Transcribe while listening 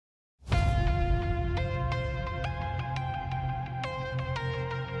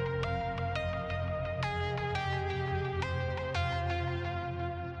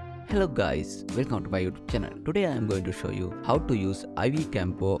Hello guys, welcome to my YouTube channel. Today I am going to show you how to use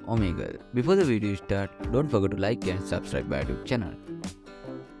iVCam for Omegle. Before the video starts, don't forget to like and subscribe my YouTube channel.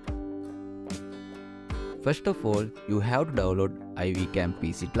 First of all, you have to download iVCam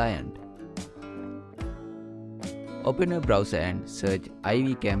PC client. Open your browser and search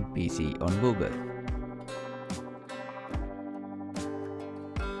iVCam PC on Google.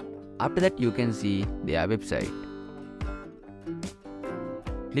 After that, you can see their website.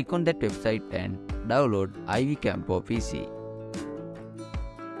 Click on that website and download iVCam for PC.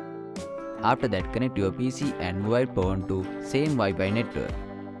 After that, connect your PC and mobile phone to same Wi-Fi network.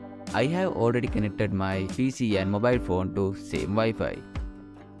 I have already connected my PC and mobile phone to same Wi-Fi.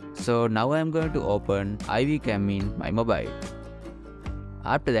 So now I am going to open iVCam in my mobile.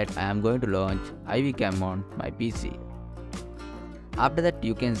 After that, I am going to launch iVCam on my PC. After that,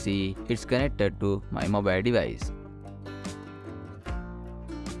 you can see it's connected to my mobile device.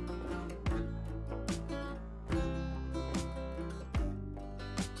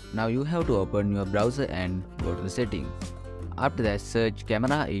 Now you have to open your browser and go to the settings. After that, search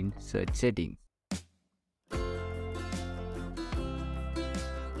camera in search settings.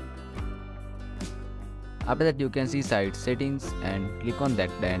 After that, you can see site settings and click on that,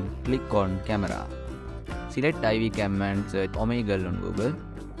 then click on camera. Select iVCam and search Omegle on Google.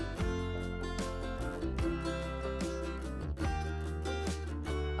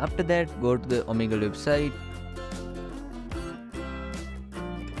 After that, go to the Omegle website.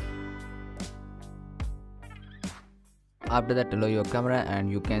 After that, allow your camera and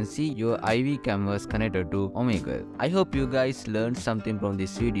you can see your iVCam was connected to Omegle. I hope you guys learned something from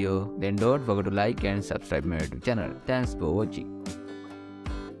this video. Then don't forget to like and subscribe my YouTube channel. Thanks for watching.